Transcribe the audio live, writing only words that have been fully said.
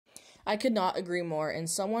I could not agree more. And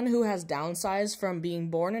someone who has downsized from being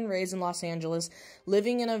born and raised in Los Angeles,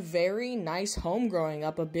 living in a very nice home growing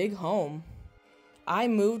up, a big home. I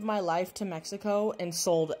moved my life to Mexico and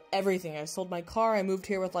sold everything. I sold my car, I moved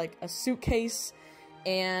here with like a suitcase,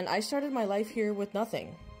 and I started my life here with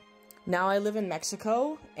nothing. Now I live in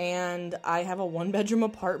Mexico, and I have a one-bedroom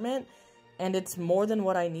apartment, and it's more than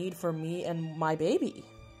what I need for me and my baby.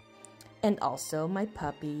 And also my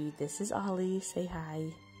puppy. This is Ollie. Say hi.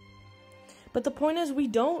 But the point is, we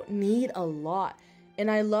don't need a lot.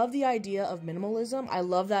 And I love the idea of minimalism. I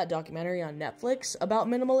love that documentary on Netflix about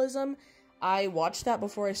minimalism. I watched that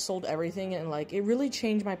before I sold everything, and like, it really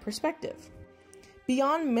changed my perspective.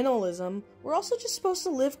 Beyond minimalism, we're also just supposed to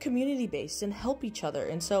live community-based and help each other.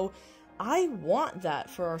 And so I want that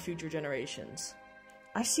for our future generations.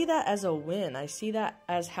 I see that as a win. I see that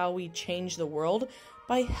as how we change the world,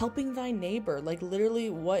 by helping thy neighbor. Like, literally,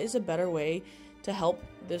 what is a better way to help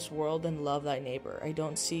this world than love thy neighbor? I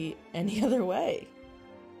don't see any other way.